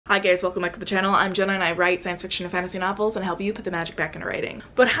Hi guys, welcome back to the channel. I'm Jenna and I write science fiction and fantasy novels and help you put the magic back into writing.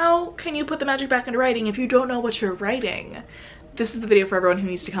 But how can you put the magic back into writing if you don't know what you're writing? This is the video for everyone who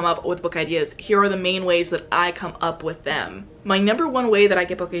needs to come up with book ideas. Here are the main ways that I come up with them. My number one way that I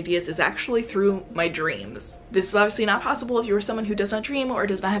get book ideas is actually through my dreams. This is obviously not possible if you are someone who does not dream or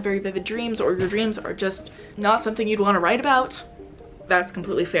does not have very vivid dreams, or your dreams are just not something you'd want to write about. That's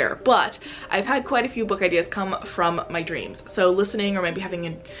completely fair, but I've had quite a few book ideas come from my dreams. So listening, or maybe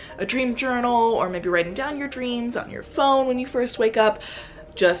having a dream journal, or maybe writing down your dreams on your phone when you first wake up.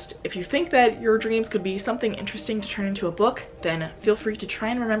 Just, if you think that your dreams could be something interesting to turn into a book, then feel free to try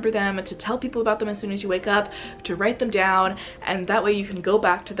and remember them, to tell people about them as soon as you wake up, to write them down, and that way you can go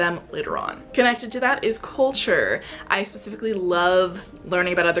back to them later on. Connected to that is culture. I specifically love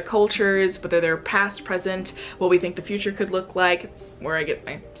learning about other cultures, whether they're past, present, what we think the future could look like, where I get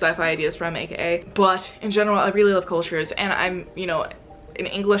my sci-fi ideas from, aka. But in general, I really love cultures, and I'm, an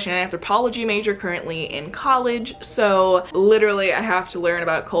English and anthropology major currently in college, so literally I have to learn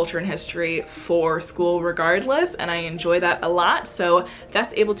about culture and history for school regardless, and I enjoy that a lot, so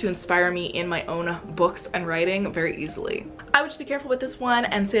that's able to inspire me in my own books and writing very easily. I would just be careful with this one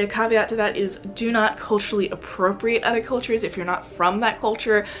and say a caveat to that is do not culturally appropriate other cultures. If you're not from that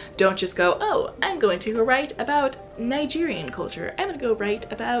culture, don't just go, oh, I'm going to go write about Nigerian culture. I'm gonna go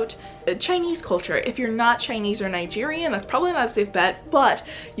write about Chinese culture. If you're not Chinese or Nigerian, that's probably not a safe bet, but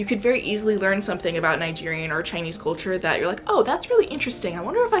you could very easily learn something about Nigerian or Chinese culture that you're like, oh, that's really interesting. I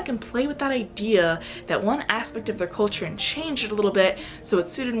wonder if I can play with that idea, that one aspect of their culture, and change it a little bit so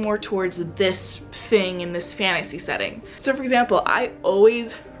it's suited more towards this thing in this fantasy setting. So for example, I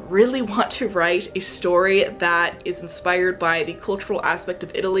always really want to write a story that is inspired by the cultural aspect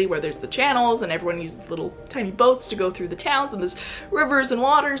of Italy, where there's the channels and everyone uses little tiny boats to go through the towns, and there's rivers and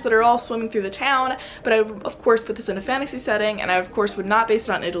waters that are all swimming through the town. But I would of course put this in a fantasy setting, and I of course would not base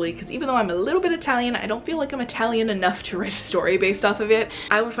it on Italy, because even though I'm a little bit Italian, I don't feel like I'm Italian enough to write a story based off of it.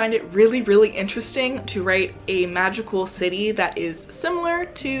 I would find it really, really interesting to write a magical city that is similar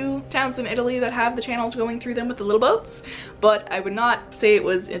to towns in Italy that have the channels going through them with the little boats, but I would not say it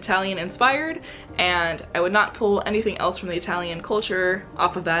was Italian inspired, and I would not pull anything else from the Italian culture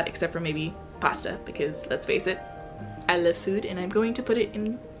off of that except for maybe pasta, because let's face it, I love food and I'm going to put it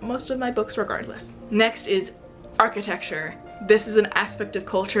in most of my books regardless. Next is architecture. This is an aspect of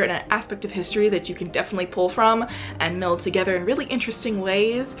culture and an aspect of history that you can definitely pull from and meld together in really interesting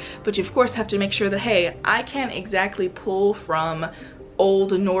ways, but you of course have to make sure that, hey, I can't exactly pull from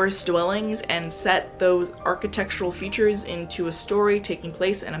old Norse dwellings and set those architectural features into a story taking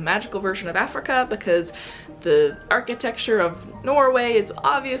place in a magical version of Africa, because the architecture of Norway is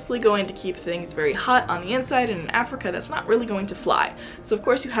obviously going to keep things very hot on the inside, and in Africa that's not really going to fly. So of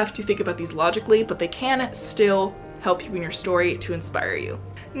course you have to think about these logically, but they can still help you in your story to inspire you.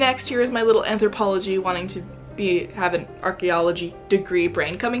 Next, here is my little anthropology wanting to have an archaeology degree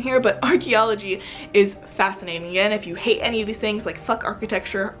brain coming here, but archaeology is fascinating. Again, if you hate any of these things, like fuck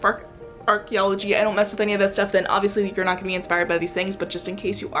architecture, fuck archaeology, I don't mess with any of that stuff, then obviously you're not going to be inspired by these things, but just in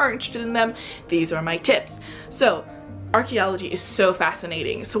case you are interested in them, these are my tips. So archaeology is so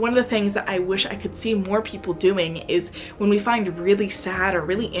fascinating. So one of the things that I wish I could see more people doing is when we find really sad or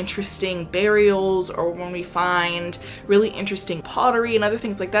really interesting burials, or when we find really interesting pottery and other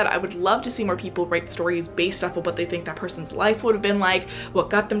things like that, I would love to see more people write stories based off of what they think that person's life would have been like, what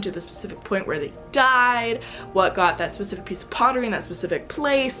got them to the specific point where they died, what got that specific piece of pottery in that specific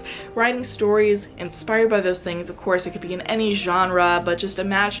place. Writing stories inspired by those things, of course it could be in any genre, but just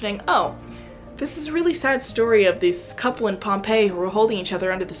imagining, oh, this is a really sad story of this couple in Pompeii who were holding each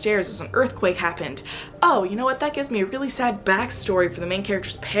other under the stairs as an earthquake happened. Oh, you know what? That gives me a really sad backstory for the main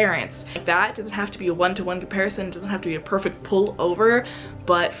character's parents. Like that doesn't have to be a one-to-one comparison, it doesn't have to be a perfect pull over,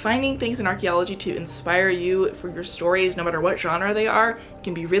 but finding things in archaeology to inspire you for your stories, no matter what genre they are,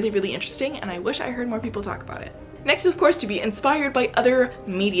 can be really, really interesting, and I wish I heard more people talk about it. Next, of course, to be inspired by other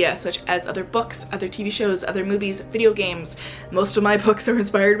media, such as other books, other TV shows, other movies, video games. Most of my books are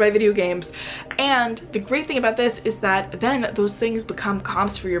inspired by video games. And the great thing about this is that then those things become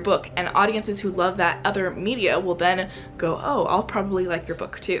comps for your book, and audiences who love that other media will then go, oh, I'll probably like your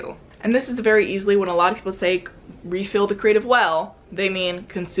book too. And this is very easily when a lot of people say refill the creative well, they mean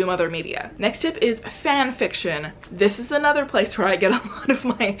consume other media. Next tip is fan fiction. This is another place where I get a lot of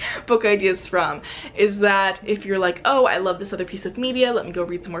my book ideas from, is that if you're like, oh, I love this other piece of media, let me go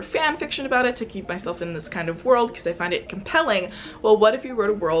read some more fan fiction about it to keep myself in this kind of world because I find it compelling. Well, what if you wrote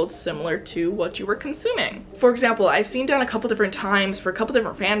a world similar to what you were consuming? For example, I've seen done a couple different times for a couple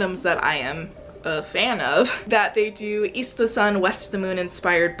different fandoms that I am a fan of, that they do East of the Sun, West of the Moon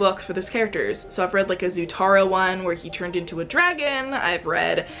inspired books for those characters. So I've read like a Zutara one where he turned into a dragon. I've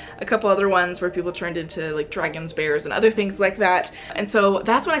read a couple other ones where people turned into like dragons, bears, and other things like that. And so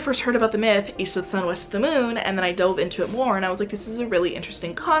that's when I first heard about the myth, East of the Sun, West of the Moon, and then I dove into it more and I was like, this is a really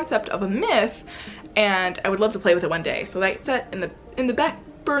interesting concept of a myth and I would love to play with it one day. So that set in the back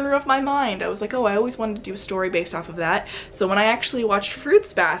burner of my mind. I was like, oh, I always wanted to do a story based off of that. So when I actually watched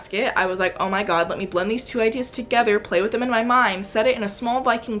Fruits Basket, I was like, oh my god, let me blend these two ideas together, play with them in my mind, set it in a small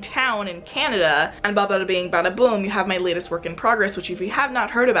Viking town in Canada, and bada bing bada boom, you have my latest work in progress, which if you have not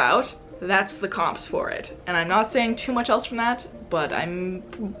heard about, that's the comps for it. And I'm not saying too much else from that, but I'm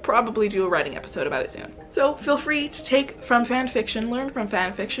probably do a writing episode about it soon. So feel free to take from fan fiction, learn from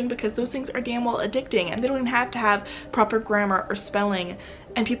fan fiction, because those things are damn well addicting and they don't even have to have proper grammar or spelling,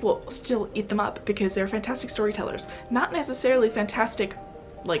 and people still eat them up because they're fantastic storytellers. Not necessarily fantastic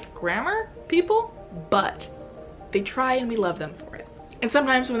like grammar people, but they try and we love them for it. And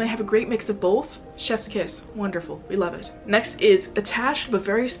sometimes when they have a great mix of both, chef's kiss, wonderful, we love it. Next is attached but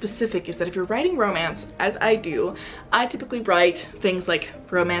very specific, is that if you're writing romance, as I do, I typically write things like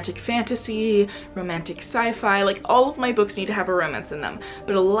romantic fantasy, romantic sci-fi, like all of my books need to have a romance in them.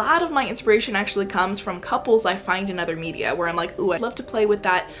 But a lot of my inspiration actually comes from couples I find in other media where I'm like, ooh, I'd love to play with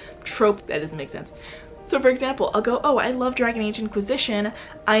that trope. That doesn't make sense. So for example, I'll go, oh, I love Dragon Age Inquisition.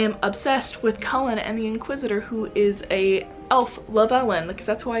 I am obsessed with Cullen and the Inquisitor, who is a elf Lavellen, because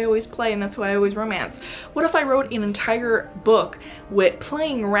that's who I always play and that's who I always romance. What if I wrote an entire book with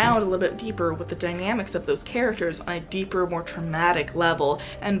playing around a little bit deeper with the dynamics of those characters on a deeper, more traumatic level,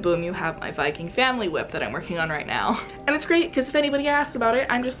 and boom, you have my Viking family whip that I'm working on right now. And it's great because if anybody asks about it,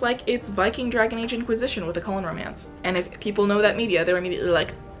 I'm just like, it's Viking Dragon Age Inquisition with a Cullen romance. And if people know that media, they're immediately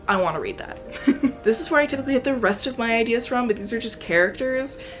like, I want to read that. This is where I typically get the rest of my ideas from, but these are just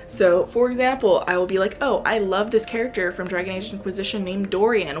characters. So for example, I will be like, oh, I love this character from Dragon Age Inquisition named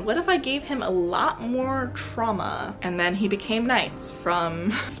Dorian. What if I gave him a lot more trauma? And then he became Knights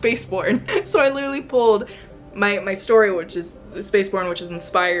from Spaceborne. So I literally pulled my story, which is Spaceborne, which is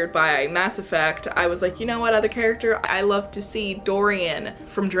inspired by Mass Effect. I was like, you know what other character I love to see? Dorian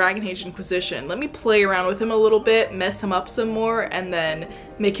from Dragon Age Inquisition. Let me play around with him a little bit, mess him up some more, and then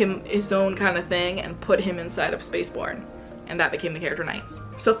make him his own kind of thing and put him inside of Spaceborne. And that became the character Knights.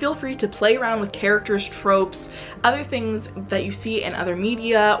 So feel free to play around with characters, tropes, other things that you see in other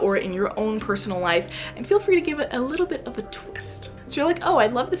media or in your own personal life, and feel free to give it a little bit of a twist. So you're like, oh, I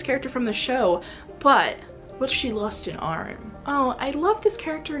love this character from the show, but what if she lost an arm? Oh, I love this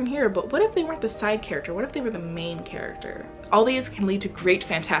character in here, but what if they weren't the side character? What if they were the main character? All these can lead to great,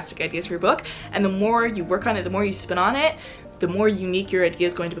 fantastic ideas for your book, and the more you work on it, the more you spin on it, the more unique your idea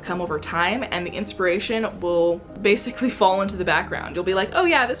is going to become over time, and the inspiration will basically fall into the background. You'll be like, oh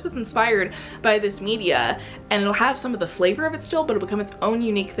yeah, this was inspired by this media, and it'll have some of the flavor of it still, but it'll become its own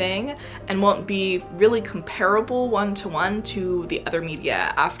unique thing and won't be really comparable one-to-one to the other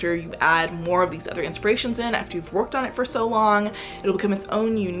media. After you add more of these other inspirations in, after you've worked on it for so long, it'll become its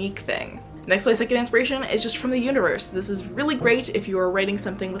own unique thing. Next place I get inspiration is just from the universe. This is really great if you are writing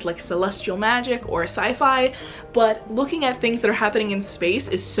something with like celestial magic or sci-fi, but looking at things that are happening in space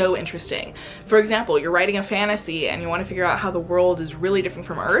is so interesting. For example, you're writing a fantasy and you want to figure out how the world is really different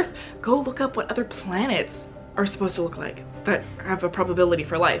from Earth, go look up what other planets are supposed to look like that have a probability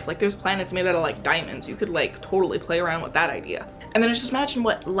for life. Like there's planets made out of like diamonds. You could like totally play around with that idea. And then just imagine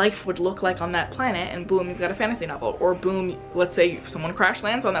what life would look like on that planet, and boom, you've got a fantasy novel. Or boom, let's say someone crash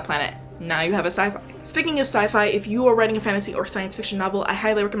lands on that planet. Now you have a sci-fi. Speaking of sci-fi, if you are writing a fantasy or science fiction novel, I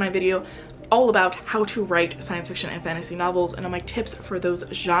highly recommend my video all about how to write science fiction and fantasy novels and all my tips for those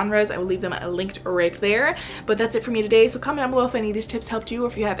genres. I will leave them linked right there. But that's it for me today. So comment down below if any of these tips helped you or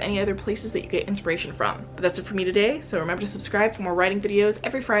if you have any other places that you get inspiration from. But that's it for me today. So remember to subscribe for more writing videos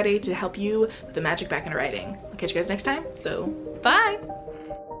every Friday to help you put the magic back into writing. I'll catch you guys next time. So bye.